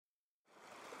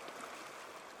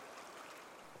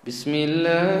بسم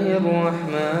الله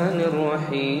الرحمن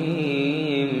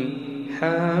الرحيم.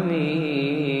 حميم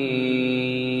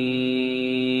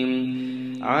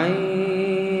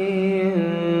عين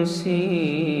سين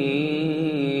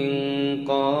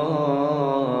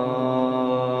قاف.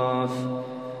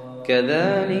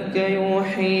 كذلك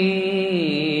يوحي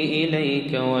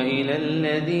إليك وإلى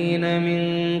الذين من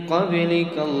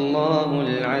قبلك الله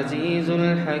العزيز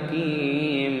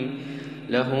الحكيم.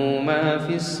 له ما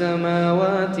في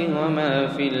السماوات وما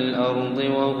في الأرض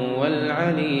وهو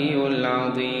العلي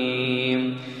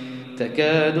العظيم.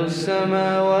 تكاد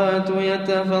السماوات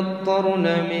يتفطرن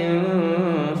من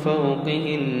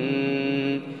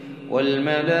فوقهن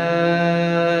والملائكة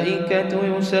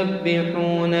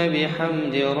يسبحون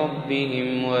بحمد ربهم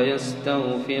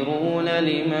ويستغفرون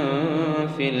لمن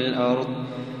في الأرض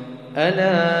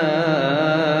ألا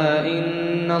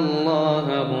إن الله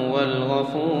هو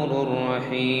الغفور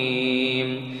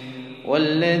الرحيم.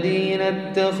 والذين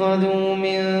اتخذوا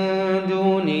من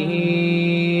دونه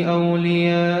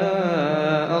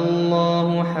أولياء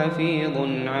الله حفيظ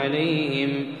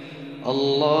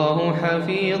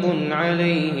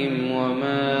عليهم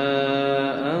وما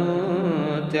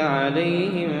أنت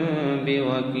عليهم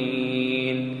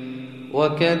بوكيل.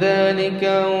 وكذلك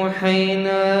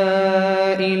أوحينا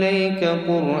إليك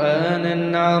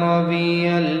قرآنا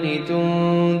عربيا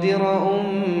لتنذر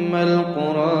أم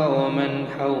القرى ومن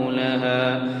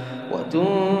حولها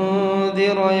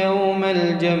وتنذر يوم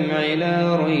الجمع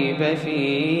لا ريب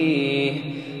فيه.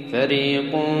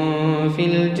 فريق في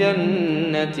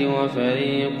الجنة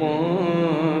وفريق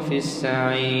في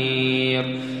السعير.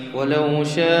 ولو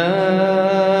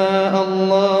شاء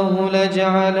الله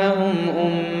لجعلهم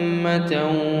أمة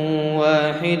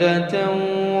واحدة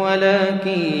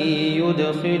ولكن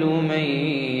يدخل من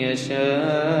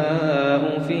يشاء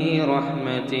في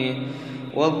رحمته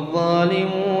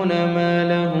والظالمون ما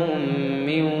لهم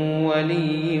من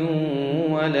ولي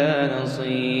ولا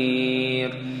نصير.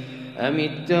 أم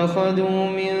اتخذوا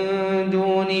من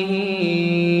دونه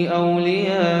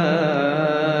أولياء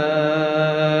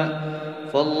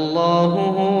فالله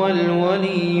هو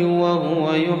الولي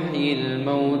وهو يحيي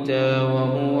الموتى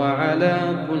وهو على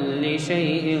كل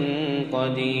شيء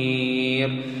قدير.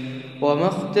 وما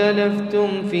اختلفتم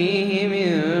فيه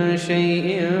من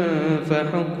شيء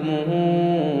فحكمه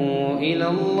إلى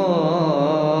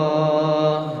الله.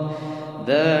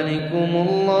 ذلكم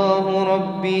الله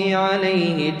ربي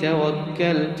عليه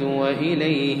توكلت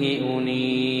وإليه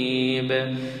أنيب.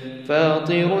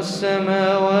 فاطر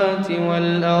السماوات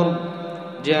والأرض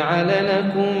جعل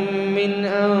لكم من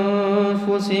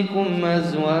أنفسكم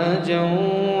أزواجا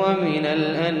ومن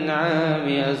الأنعام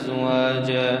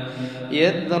أزواجا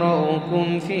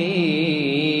يذرؤكم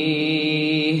فيه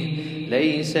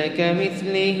ليس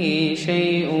كمثله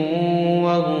شيء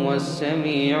وهو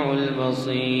السميع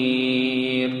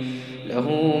البصير. له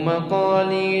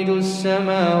مقاليد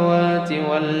السماوات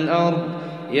والأرض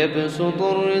يبسط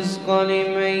الرزق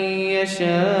لمن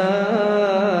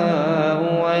يشاء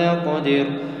ويقدر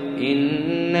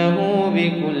إنه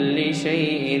بكل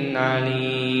شيء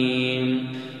عليم.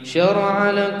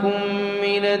 شرع لكم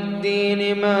من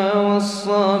الدين ما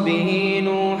وصى به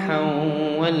نوحا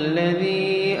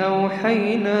والذي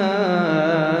أوحينا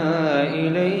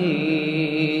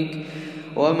إليك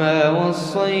وما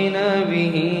وصينا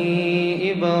به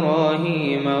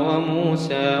إبراهيم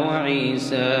وموسى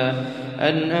وعيسى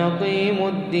أن أقيموا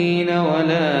الدين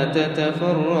ولا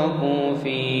تتفرقوا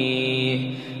فيه.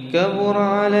 كبر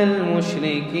على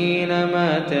المشركين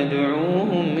ما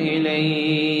تدعوهم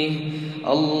إليه.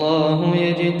 الله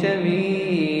يجتبي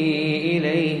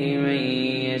إليه من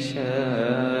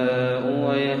يشاء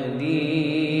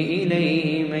ويهدي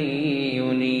إليه من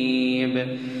ينيب.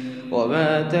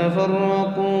 وما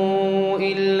تفرقوا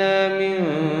إلا من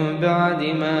بعد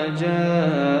ما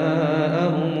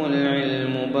جاءهم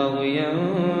العلم بغيا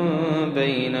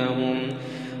بينهم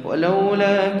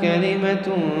ولولا كلمة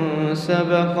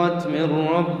سبقت من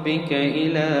ربك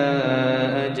إلى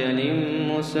أجل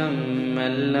مسمى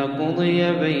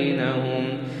لقضي بينهم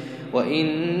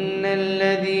وإن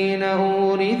الذين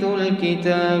أورثوا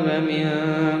الكتاب من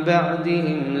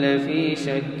بعدهم لفي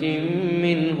شك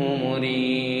منه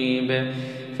مريب.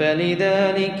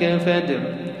 فلذلك فادع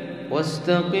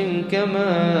واستقم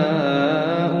كما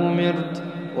أمرت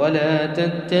ولا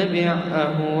تتبع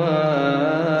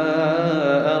أهواءهم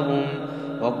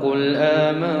وقل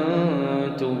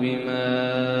آمنت بما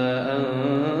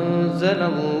أنزل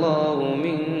الله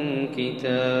من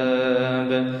كتاب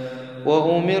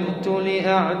وأمرت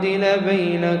لأعدل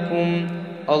بينكم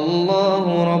الله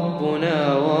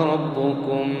ربنا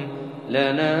وربكم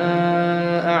لنا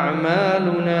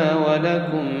أعمالنا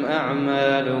ولكم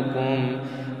أعمالكم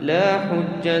لا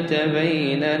حجة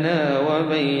بيننا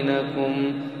وبينكم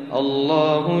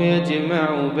الله يجمع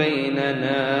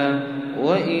بيننا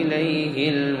وإليه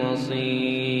المصير.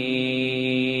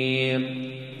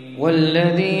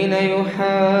 والذين يحاجون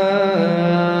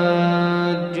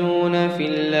في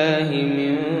الله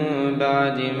من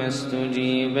بعد ما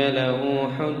استجيب له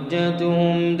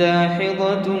حجتهم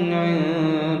داحضة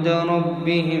عند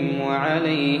ربهم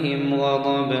وعليهم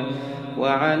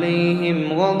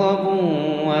غضب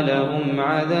ولهم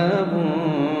عذاب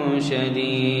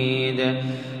شديد.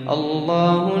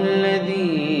 الله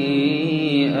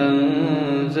الذي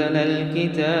أنزل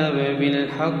الكتاب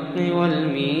بالحق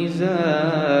والميزان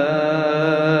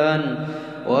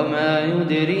وما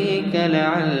يدريك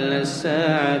لعل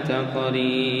الساعة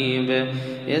قريب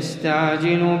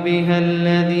يستعجل بها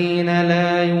الذين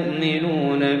لا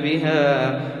يؤمنون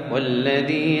بها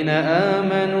والذين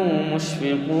آمنوا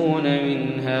مشفقون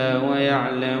منها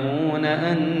ويعلمون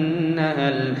أنها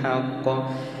الحق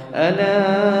ألا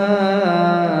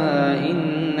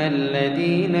إن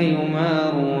الذين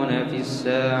يمارون في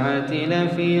الساعة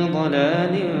لفي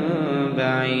ضلال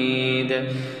بعيد.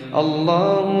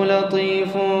 الله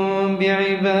لطيف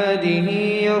بعباده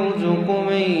يرزق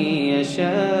من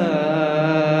يشاء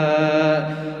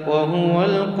وهو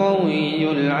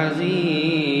القوي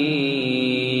العزيز.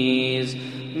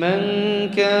 من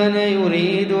كان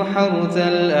يريد حرث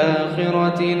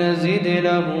الآخرة نزد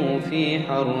له في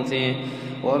حرثه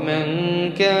ومن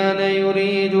كان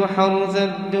يريد حرث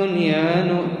الدنيا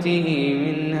نؤته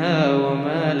منها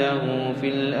وما له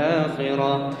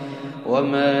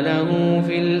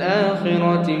في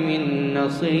الآخرة من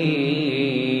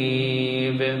نصيب.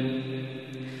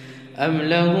 أم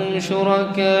لهم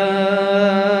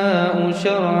شركاء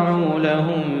شرعوا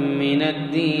لهم من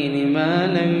الدين ما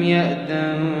لم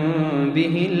يأذن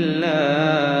به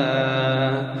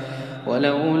الله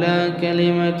ولولا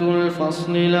كلمة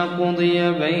الفصل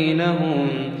لقضي بينهم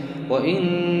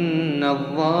وإن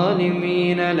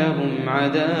الظالمين لهم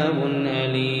عذاب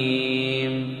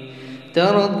أليم.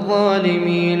 ترى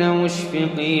الظالمين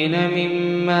مشفقين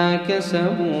مما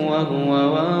كسبوا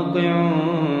وهو واقع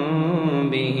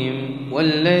بهم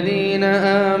والذين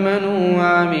آمنوا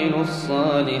وعملوا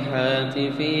الصالحات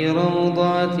في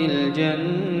روضات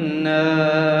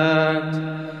الجنات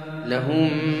لهم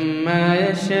ما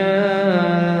يشاءون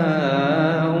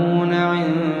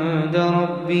عند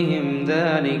ربهم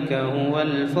ذلك هو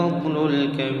الفضل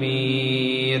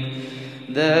الكبير.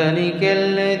 ذلك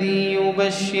الذي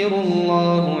يبشر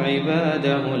الله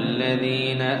عباده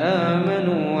الذين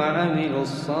آمنوا وعملوا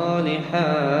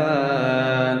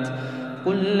الصالحات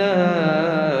قل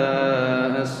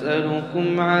لا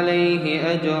أسألكم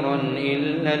عليه أجرا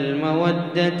إلا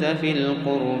المودة في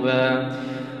القربى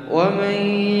ومن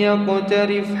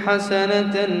يقترف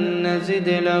حسنة نزد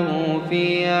له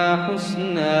فيها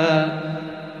حسنا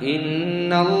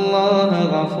إن الله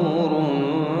غفور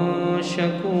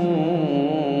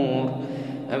شكور.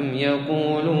 أم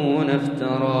يقولون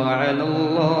افترى على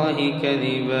الله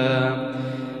كذبا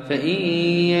فإن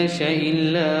يشاء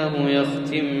الله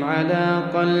يختم على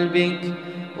قلبك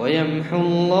ويمحو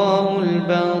الله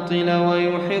الباطل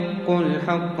ويحق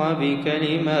الحق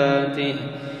بكلماته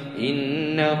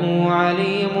إنه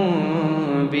عليم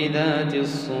بذات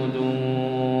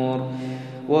الصدور.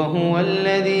 وهو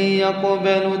الذي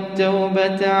يقبل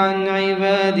التوبة عن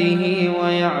عباده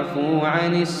ويعفو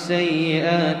عن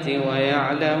السيئات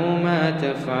ويعلم ما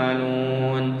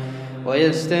تفعلون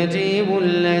ويستجيب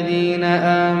الذين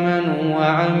آمنوا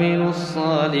وعملوا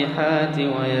الصالحات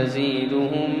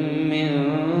ويزيدهم من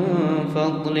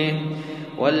فضله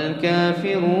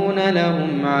والكافرون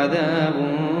لهم عذاب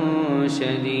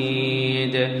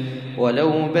شديد.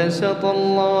 ولو بسط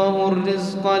الله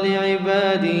الرزق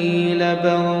لعباده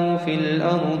لبغوا في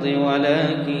الأرض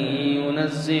ولكن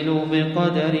ينزل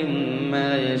بقدر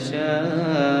ما يشاء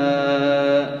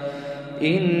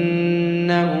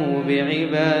إنه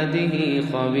بعباده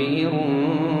خبير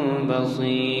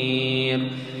بصير.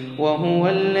 وهو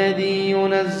الذي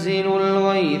ينزل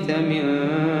الغيث من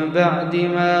بعد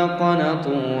ما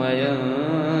قنطوا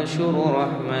وينشر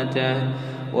رحمته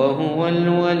وهو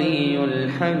الولي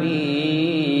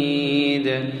الحميد.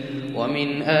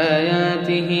 ومن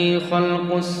آياته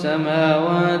خلق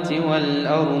السماوات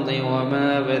والأرض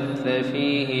وما بث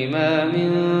فيهما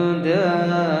من دابة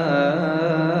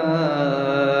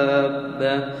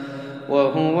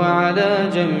وهو على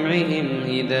جمعهم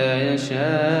إذا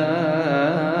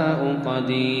يشاء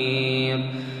قدير.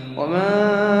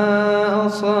 وما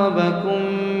أصابكم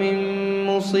من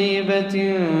مصيبة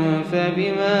مصيبة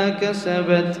فبما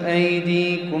كسبت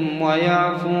أيديكم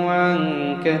ويعفو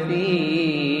عن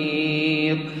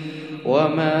كثير،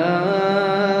 وما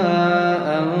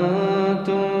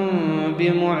أنتم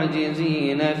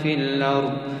بمعجزين في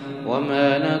الأرض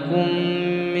وما لكم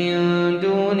من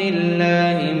دون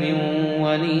الله من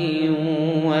ولي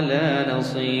ولا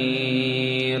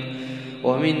نصير.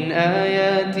 ومن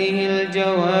آياته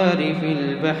الجوار في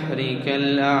البحر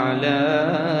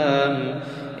كالأعلام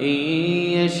إن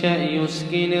يشأ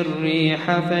يسكن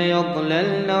الريح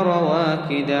فيظللن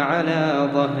رواكد على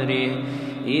ظهره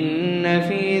إن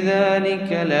في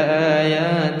ذلك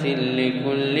لآيات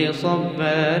لكل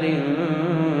صبار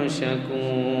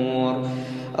شكور.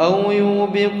 أو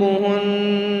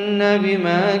يوبقهن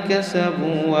بما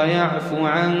كسبوا ويعفو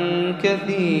عن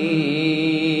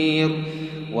كثير،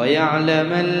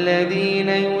 ويعلم الذين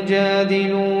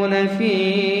يجادلون في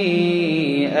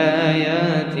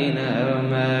آياتنا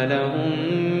ما لهم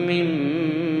من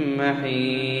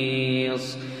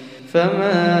محيص.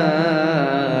 فما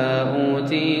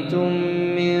أوتيتم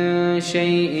من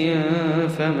شيء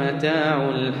فمتاع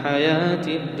الحياة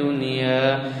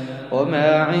الدنيا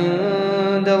وما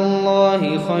عند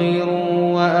الله خير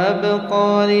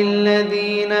وأبقى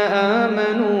للذين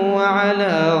آمنوا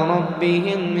وعلى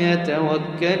ربهم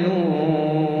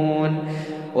يتوكلون.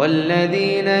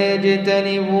 والذين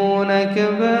يجتنبون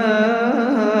كبائر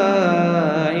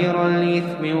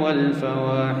الإثم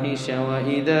والفواحش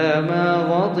وإذا ما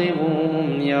غضبوا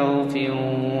هم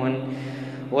يغفرون.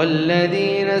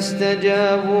 والذين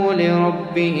استجابوا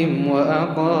لربهم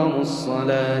وأقاموا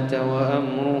الصلاة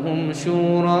وأمرهم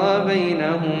شورى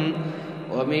بينهم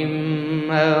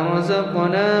ومما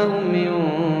رزقناهم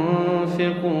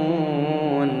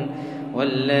ينفقون.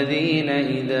 والذين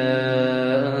إذا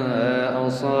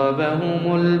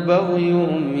أصابهم البغي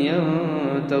هم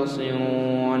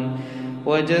ينتصرون.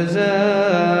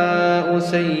 وجزاء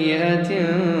سيئة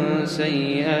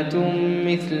سيئة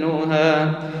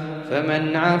مثلها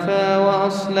فمن عفا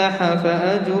وأصلح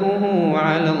فأجره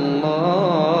على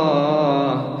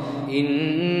الله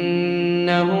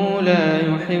إنه لا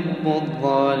يحب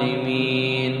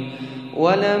الظالمين.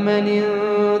 ولمن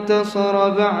انتصر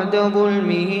بعد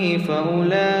ظلمه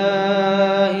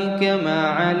فأولئك ما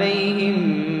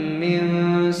عليهم من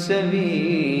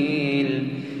سبيل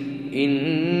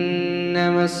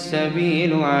إنما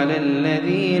السبيل على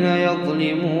الذين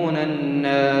يظلمون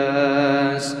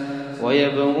الناس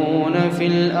ويبغون في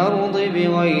الأرض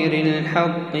بغير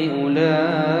الحق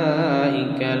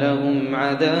أولئك لهم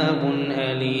عذاب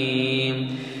أليم.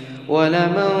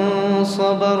 ولمن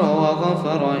صبر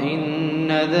وغفر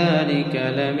إن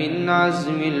ذلك لمن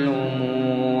عزم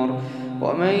الأمور.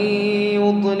 ومن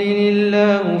يضلل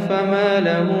الله فما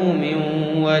له من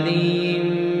ولي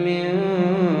من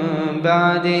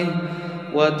بعده.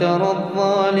 وترى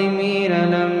الظالمين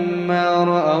لما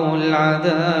رأوا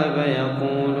العذاب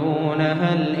يقولون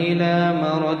هل إلى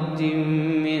مرد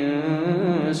من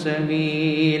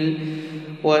سبيل.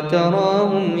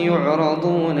 وتراهم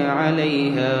يعرضون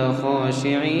عليها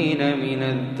خاشعين من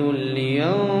الذل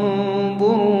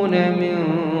ينظرون من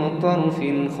طرف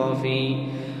خفي.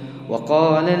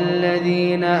 وقال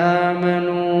الذين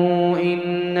آمنوا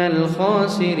إن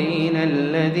الخاسرين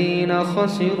الذين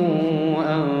خسروا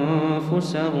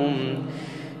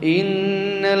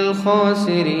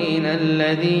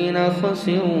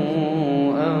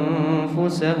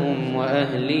أنفسهم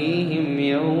وأهليهم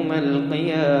يوم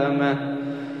القيامة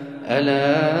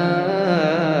ألا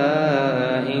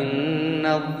إن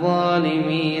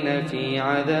الظالمين في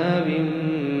عذاب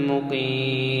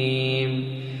مقيم.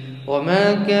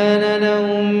 وما كان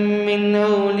لهم من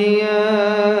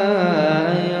أولياء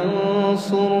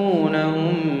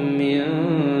ينصرونهم من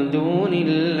دون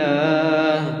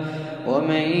الله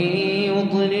ومن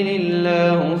يضلل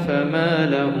الله فما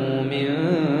له من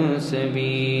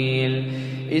سبيل.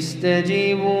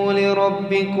 استجيبوا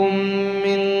لربكم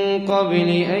من قبل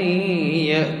أن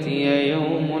يأتي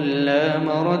يوم لا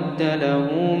مرد له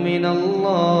من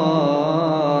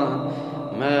الله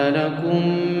ما لكم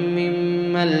من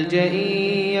ملجأ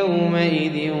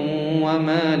يومئذ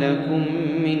وما لكم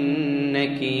من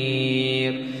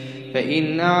نكير.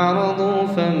 فإن أعرضوا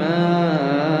فما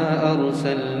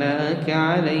أرسلناك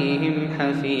عليهم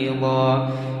حفيظا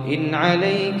إن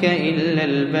عليك إلا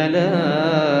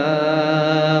البلاغ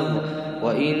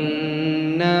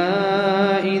وإنا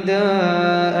إذا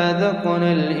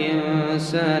أذقنا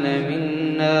الإنسان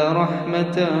منا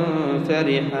رحمة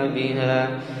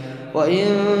وإن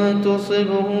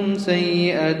تصبهم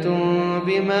سيئة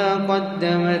بما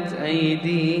قدمت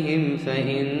أيديهم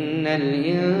فإن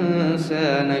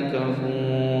الإنسان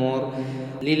كفور.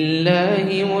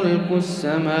 لله ملك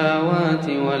السماوات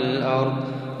والأرض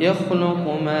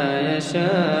يخلق ما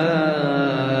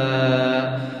يشاء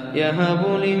يهب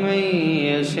لمن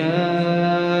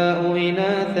يشاء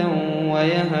إناثا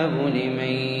ويهب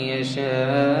لمن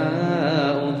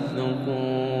يشاء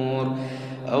الذكور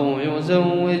أو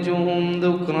يزوجهم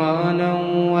ذكرانا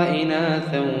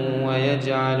وإناثا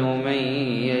ويجعل من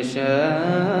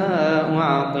يشاء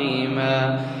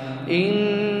عقيما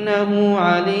إنه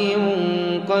عليم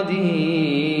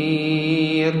قدير.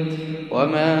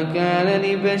 وما كان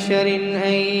لبشر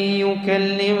أن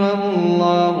يكلمه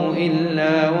الله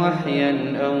إلا وحيا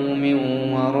أو من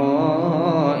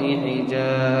وراء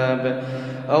حجاب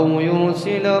أو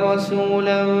يرسل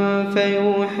رسولا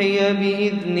فيوحي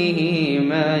بإذنه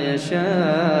ما يشاء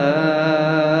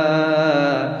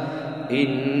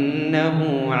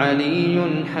إنه علي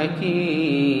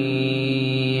حكيم.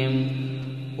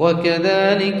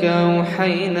 وكذلك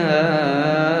أوحينا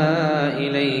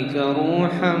إليك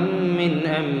روحا من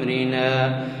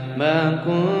أمرنا ما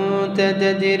كنت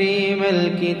تدري ما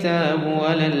الكتاب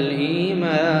ولا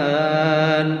الإيمان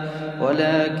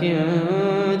ولكن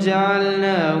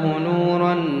جعلناه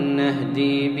نورا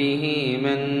نهدي به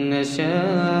من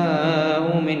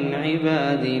نشاء من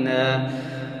عبادنا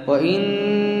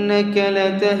وإنك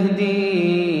لتهدي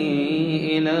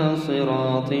إلى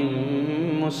صراط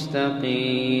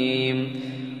مستقيم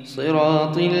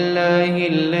صراط الله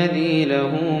الذي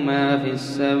له ما في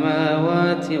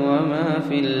السماوات وما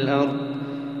في الأرض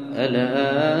ألا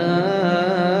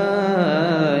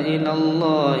إلى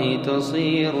الله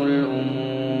تصير الأمور